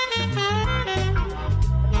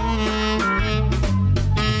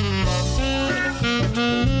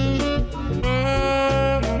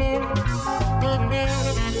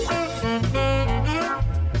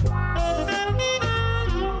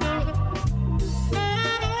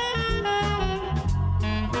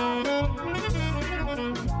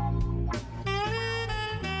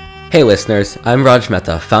Hey listeners, I'm Raj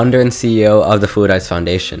Mehta, founder and CEO of the Food Ice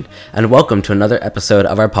Foundation, and welcome to another episode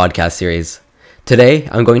of our podcast series. Today,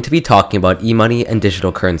 I'm going to be talking about e-money and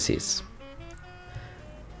digital currencies.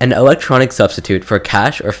 An electronic substitute for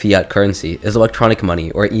cash or fiat currency is electronic money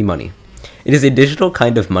or e-money. It is a digital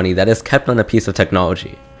kind of money that is kept on a piece of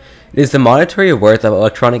technology. It is the monetary worth of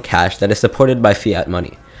electronic cash that is supported by fiat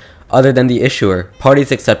money. Other than the issuer,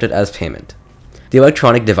 parties accept it as payment. The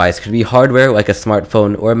electronic device could be hardware like a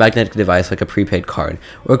smartphone or a magnetic device like a prepaid card,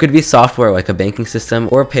 or it could be software like a banking system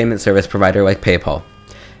or a payment service provider like PayPal.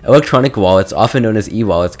 Electronic wallets, often known as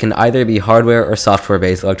e-wallets, can either be hardware or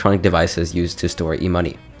software-based electronic devices used to store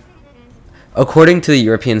e-money. According to the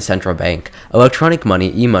European Central Bank, electronic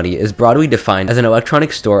money, e-money, is broadly defined as an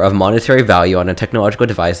electronic store of monetary value on a technological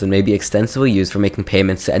device that may be extensively used for making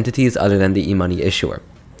payments to entities other than the e-money issuer.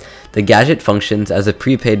 The gadget functions as a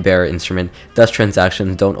prepaid bearer instrument, thus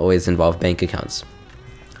transactions don't always involve bank accounts.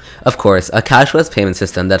 Of course, a cashless payment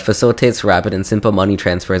system that facilitates rapid and simple money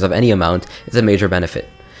transfers of any amount is a major benefit.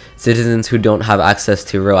 Citizens who don't have access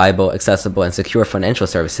to reliable, accessible, and secure financial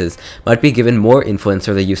services might be given more influence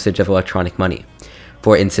over the usage of electronic money.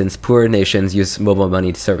 For instance, poorer nations use mobile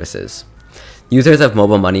money services. Users of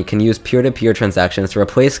mobile money can use peer-to-peer transactions to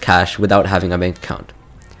replace cash without having a bank account.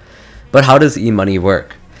 But how does e-money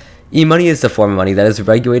work? E-money is the form of money that is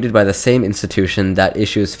regulated by the same institution that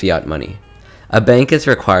issues fiat money. A bank is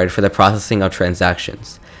required for the processing of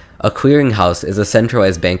transactions. A clearinghouse is a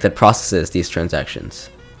centralized bank that processes these transactions.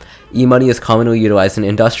 E-money is commonly utilized in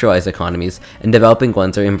industrialized economies, and developing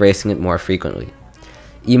ones are embracing it more frequently.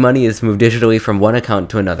 E-money is moved digitally from one account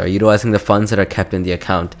to another, utilizing the funds that are kept in the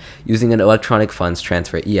account, using an electronic funds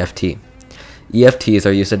transfer (EFT). EFTs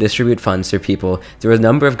are used to distribute funds to people through a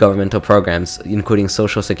number of governmental programs, including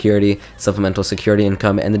Social Security, Supplemental Security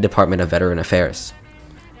Income, and the Department of Veteran Affairs.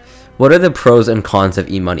 What are the pros and cons of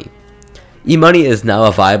e-money? E-money is now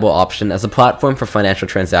a viable option as a platform for financial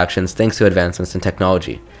transactions thanks to advancements in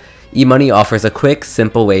technology. E-money offers a quick,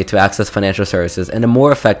 simple way to access financial services and a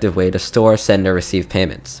more effective way to store, send, or receive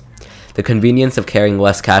payments. The convenience of carrying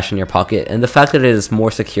less cash in your pocket and the fact that it is more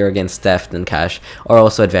secure against theft than cash are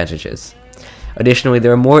also advantages. Additionally,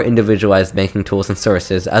 there are more individualized banking tools and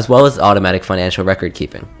services, as well as automatic financial record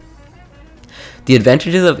keeping. The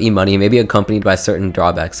advantages of e-money may be accompanied by certain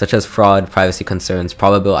drawbacks, such as fraud, privacy concerns,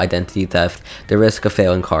 probable identity theft, the risk of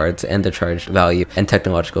failing cards, and the charged value, and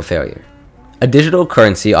technological failure. A digital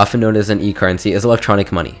currency, often known as an e-currency, is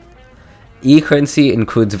electronic money. E-currency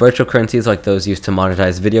includes virtual currencies like those used to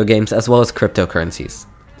monetize video games, as well as cryptocurrencies.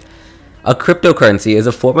 A cryptocurrency is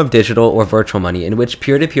a form of digital or virtual money in which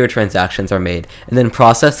peer-to-peer transactions are made and then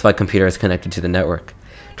processed by computers connected to the network.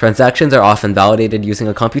 Transactions are often validated using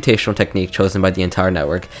a computational technique chosen by the entire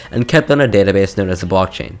network and kept on a database known as a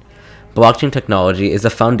blockchain. Blockchain technology is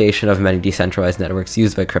the foundation of many decentralized networks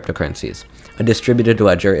used by cryptocurrencies. A distributed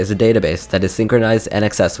ledger is a database that is synchronized and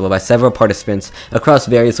accessible by several participants across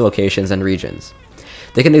various locations and regions.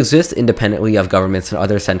 They can exist independently of governments and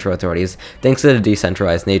other central authorities thanks to the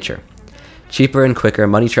decentralized nature. Cheaper and quicker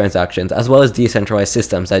money transactions, as well as decentralized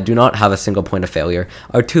systems that do not have a single point of failure,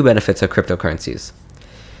 are two benefits of cryptocurrencies.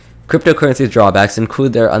 Cryptocurrencies' drawbacks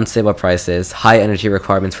include their unstable prices, high energy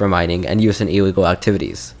requirements for mining, and use in illegal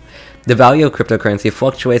activities. The value of cryptocurrency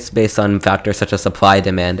fluctuates based on factors such as supply,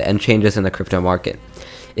 demand, and changes in the crypto market.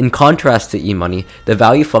 In contrast to e-money, the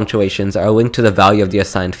value fluctuations are linked to the value of the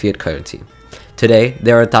assigned fiat currency. Today,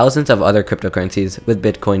 there are thousands of other cryptocurrencies, with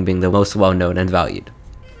Bitcoin being the most well-known and valued.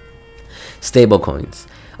 Stablecoins.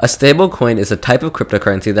 A stablecoin is a type of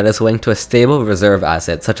cryptocurrency that is linked to a stable reserve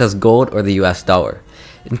asset such as gold or the US dollar.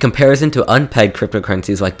 In comparison to unpegged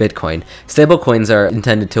cryptocurrencies like Bitcoin, stablecoins are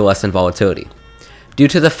intended to lessen volatility. Due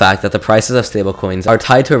to the fact that the prices of stablecoins are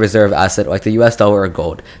tied to a reserve asset like the US dollar or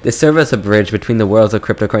gold, they serve as a bridge between the worlds of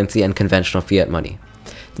cryptocurrency and conventional fiat money.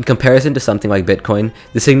 In comparison to something like Bitcoin,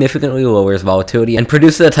 this significantly lowers volatility and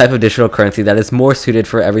produces a type of digital currency that is more suited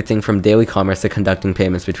for everything from daily commerce to conducting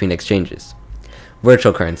payments between exchanges.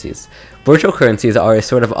 Virtual currencies. Virtual currencies are a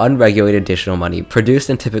sort of unregulated digital money, produced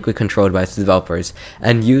and typically controlled by its developers,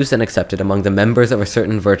 and used and accepted among the members of a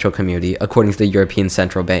certain virtual community, according to the European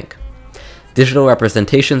Central Bank. Digital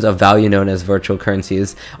representations of value known as virtual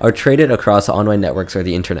currencies are traded across online networks or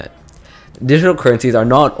the internet. Digital currencies are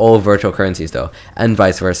not all virtual currencies though, and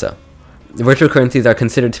vice versa. Virtual currencies are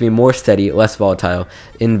considered to be more steady, less volatile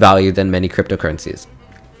in value than many cryptocurrencies.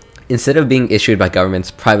 Instead of being issued by governments,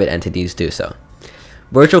 private entities do so.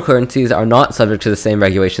 Virtual currencies are not subject to the same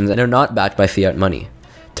regulations and are not backed by fiat money.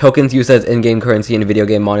 Tokens used as in-game currency in video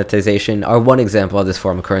game monetization are one example of this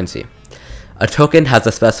form of currency. A token has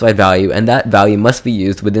a specified value, and that value must be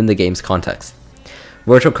used within the game's context.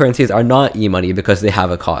 Virtual currencies are not e-money because they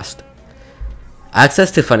have a cost.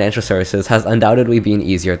 Access to financial services has undoubtedly been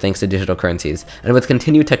easier thanks to digital currencies, and with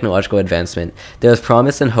continued technological advancement, there is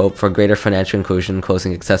promise and hope for greater financial inclusion and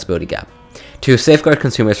closing accessibility gap. To safeguard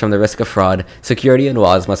consumers from the risk of fraud, security and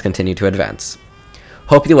laws must continue to advance.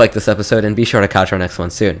 Hope you liked this episode, and be sure to catch our next one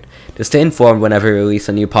soon. To stay informed whenever we release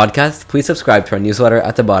a new podcast, please subscribe to our newsletter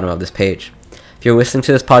at the bottom of this page. If you're listening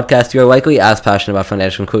to this podcast, you are likely as passionate about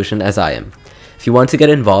financial inclusion as I am. If you want to get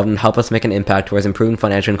involved and help us make an impact towards improving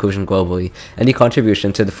financial inclusion globally, any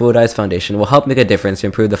contribution to the Fluid Eyes Foundation will help make a difference to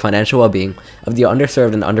improve the financial well-being of the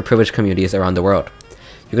underserved and underprivileged communities around the world.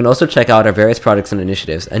 You can also check out our various projects and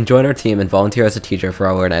initiatives and join our team and volunteer as a teacher for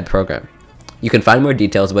our Learn Ed program. You can find more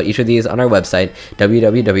details about each of these on our website,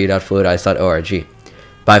 www.fluideyes.org.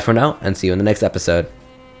 Bye for now, and see you in the next episode.